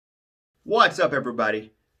What's up,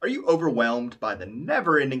 everybody? Are you overwhelmed by the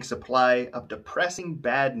never-ending supply of depressing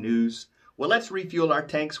bad news? Well, let's refuel our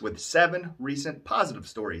tanks with 7 recent positive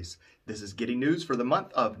stories. This is Getting News for the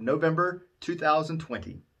month of November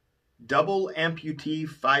 2020. Double amputee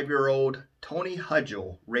 5-year-old Tony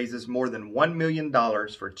Hudgel raises more than $1 million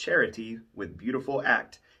for charity with beautiful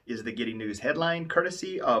act, is the Getting News headline,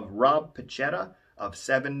 courtesy of Rob Pachetta of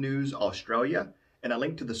 7 News Australia, and a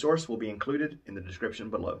link to the source will be included in the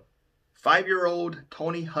description below. 5-year-old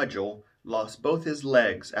Tony Hudgel lost both his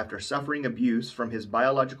legs after suffering abuse from his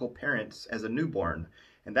biological parents as a newborn,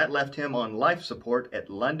 and that left him on life support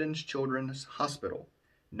at London's Children's Hospital.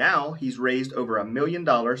 Now he's raised over $1 million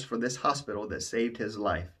for this hospital that saved his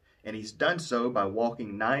life, and he's done so by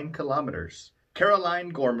walking 9 kilometers. Caroline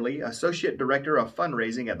Gormley, Associate Director of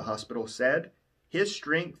Fundraising at the hospital, said, "His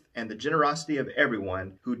strength and the generosity of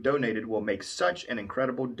everyone who donated will make such an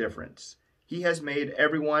incredible difference. He has made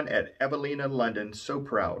everyone at Evelina London so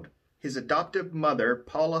proud." His adoptive mother,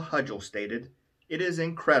 Paula Hudgel, stated, "It is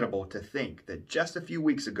incredible to think that just a few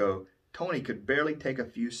weeks ago, Tony could barely take a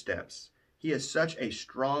few steps. He is such a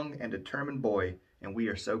strong and determined boy, and we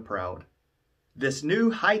are so proud." This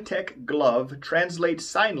new high-tech glove translates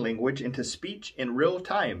sign language into speech in real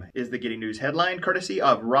time, is the Getting News headline, courtesy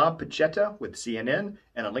of Rob Pachetta with CNN,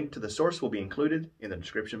 and a link to the source will be included in the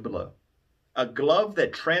description below. A glove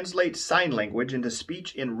that translates sign language into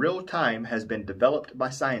speech in real time has been developed by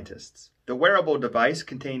scientists. The wearable device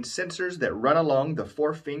contains sensors that run along the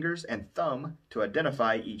 4 fingers and thumb to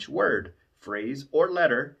identify each word, phrase, or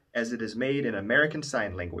letter as it is made in American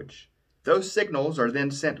Sign Language. Those signals are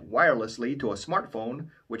then sent wirelessly to a smartphone,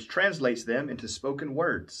 which translates them into spoken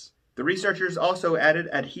words. The researchers also added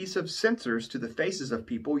adhesive sensors to the faces of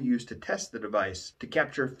people used to test the device to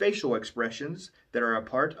capture facial expressions that are a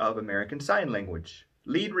part of American Sign Language.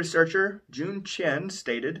 Lead researcher Jun Chen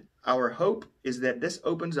stated, "Our hope is that this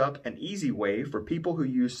opens up an easy way for people who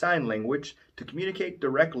use sign language to communicate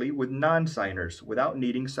directly with non-signers without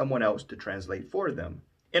needing someone else to translate for them.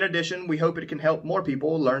 In addition, we hope it can help more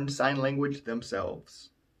people learn sign language themselves."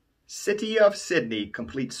 City of Sydney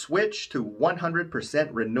completes switch to 100%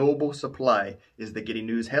 renewable supply, is the Getting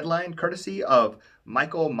News headline, courtesy of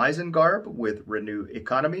Michael Meisengarb with Renew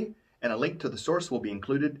Economy, and a link to the source will be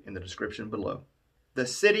included in the description below. The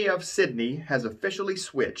City of Sydney has officially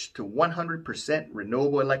switched to 100%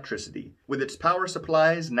 renewable electricity, with its power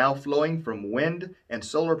supplies now flowing from wind and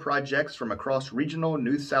solar projects from across regional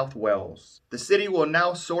New South Wales. The city will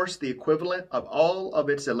now source the equivalent of all of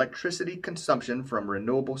its electricity consumption from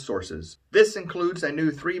renewable sources. This includes a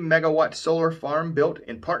new 3-megawatt solar farm built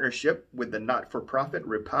in partnership with the not-for-profit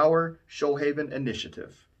Repower Shoalhaven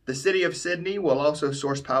initiative. The City of Sydney will also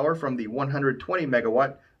source power from the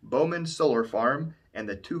 120-megawatt Bowman Solar Farm and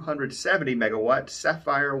the 270-megawatt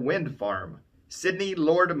Sapphire Wind Farm. Sydney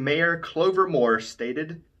Lord Mayor Clover Moore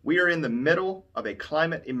stated, "We are in the middle of a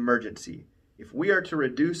climate emergency. If we are to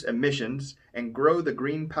reduce emissions and grow the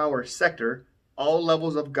green power sector, all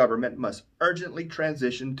levels of government must urgently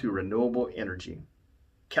transition to renewable energy."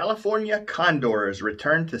 California condors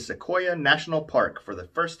return to Sequoia National Park for the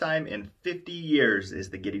first time in 50 years, is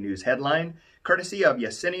the Getting News headline, courtesy of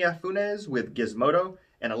Yesenia Funes with Gizmodo,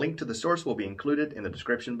 and a link to the source will be included in the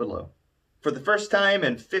description below. For the first time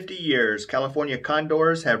in 50 years, California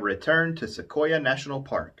condors have returned to Sequoia National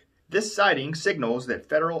Park. This sighting signals that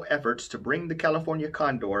federal efforts to bring the California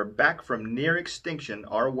condor back from near extinction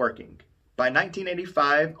are working. By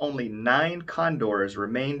 1985, only 9 condors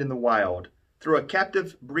remained in the wild. Through a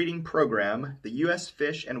captive breeding program, the U.S.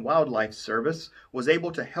 Fish and Wildlife Service was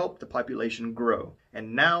able to help the population grow,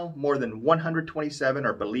 and now more than 127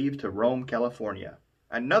 are believed to roam California.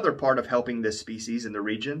 Another part of helping this species in the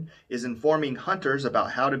region is informing hunters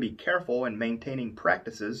about how to be careful in maintaining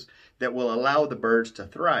practices that will allow the birds to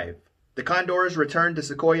thrive. The condors' return to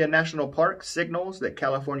Sequoia National Park signals that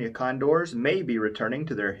California condors may be returning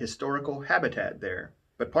to their historical habitat there,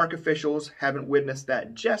 but park officials haven't witnessed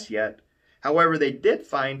that just yet. However, they did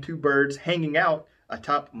find 2 birds hanging out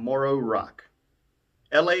atop Morro Rock.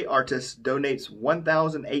 LA artist donates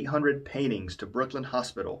 1,800 paintings to Brooklyn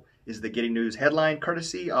Hospital, is the Getting News headline,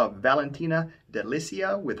 courtesy of Valentina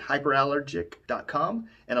Delicia with hyperallergic.com,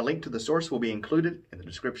 and a link to the source will be included in the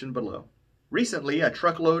description below. Recently, a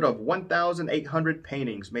truckload of 1,800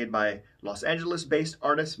 paintings made by Los Angeles-based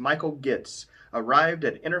artist Michael Gitz arrived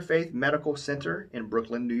at Interfaith Medical Center in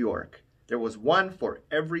Brooklyn, New York. There was one for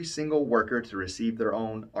every single worker to receive their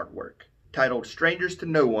own artwork. Titled Strangers to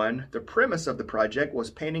No One, the premise of the project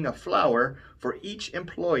was painting a flower for each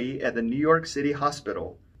employee at the New York City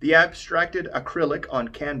Hospital. The abstracted acrylic on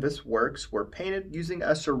canvas works were painted using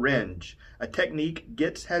a syringe, a technique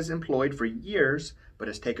Gitz has employed for years but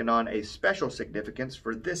has taken on a special significance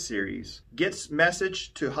for this series. Gitz's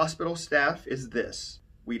message to hospital staff is this: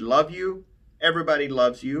 we love you, everybody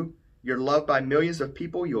loves you, you're loved by millions of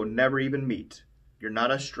people you'll never even meet. You're not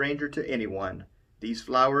a stranger to anyone. These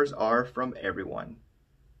flowers are from everyone.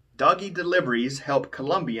 Doggy deliveries help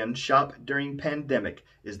Colombians shop during pandemic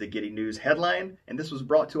is the Getty News headline, and this was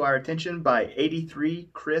brought to our attention by 83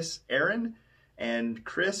 Chris Aaron. And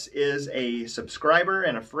Chris is a subscriber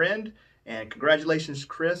and a friend, and congratulations,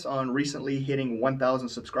 Chris, on recently hitting 1,000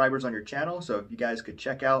 subscribers on your channel. So if you guys could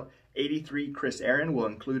check out 83 Chris Aaron, we'll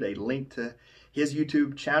include a link to his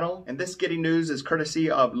YouTube channel. And this Getty News is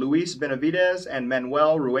courtesy of Luis Benavidez and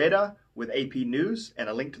Manuel Rueda with AP News, and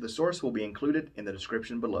a link to the source will be included in the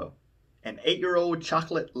description below. An 8-year-old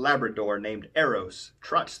chocolate Labrador named Eros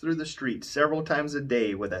trots through the streets several times a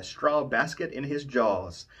day with a straw basket in his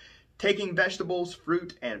jaws, taking vegetables,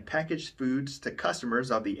 fruit, and packaged foods to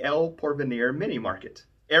customers of the El Porvenir mini market.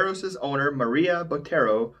 Eros's owner, Maria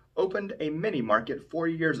Botero, opened a mini market 4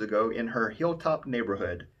 years ago in her Hilltop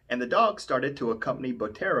neighborhood, and the dog started to accompany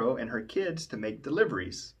Botero and her kids to make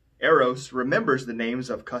deliveries. Eros remembers the names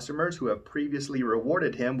of customers who have previously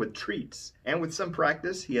rewarded him with treats, and with some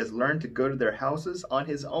practice, he has learned to go to their houses on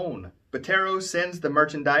his own. Botero sends the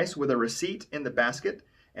merchandise with a receipt in the basket,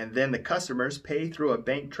 and then the customers pay through a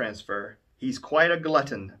bank transfer. He's quite a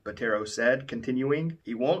glutton, Botero said, continuing,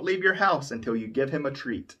 he won't leave your house until you give him a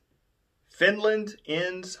treat. Finland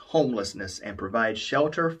ends homelessness and provides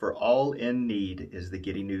shelter for all in need is the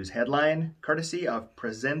Getty News headline, courtesy of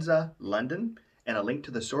Presenza London, and a link to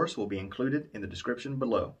the source will be included in the description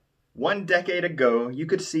below. 1 decade ago, you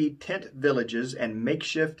could see tent villages and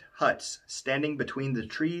makeshift huts standing between the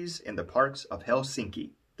trees in the parks of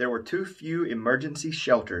Helsinki. There were too few emergency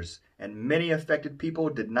shelters, and many affected people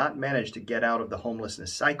did not manage to get out of the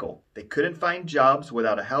homelessness cycle. They couldn't find jobs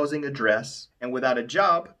without a housing address, and without a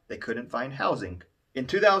job, they couldn't find housing. In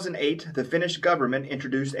 2008, the Finnish government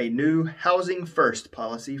introduced a new Housing First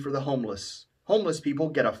policy for the homeless. Homeless people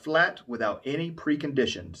get a flat without any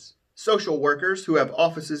preconditions. Social workers who have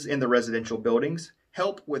offices in the residential buildings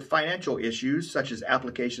help with financial issues such as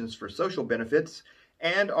applications for social benefits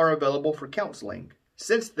and are available for counseling.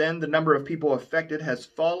 Since then, the number of people affected has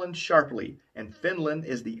fallen sharply, and Finland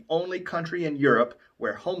is the only country in Europe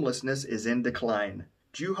where homelessness is in decline.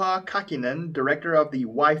 Juha Kakinen, director of the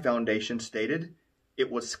Y Foundation, stated, "It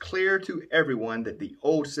was clear to everyone that the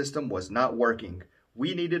old system was not working.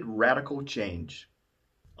 We needed radical change."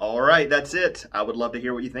 All right, that's it. I would love to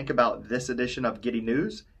hear what you think about this edition of Getty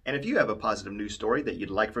News. And if you have a positive news story that you'd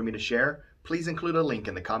like for me to share, please include a link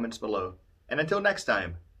in the comments below. And until next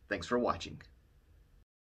time, thanks for watching.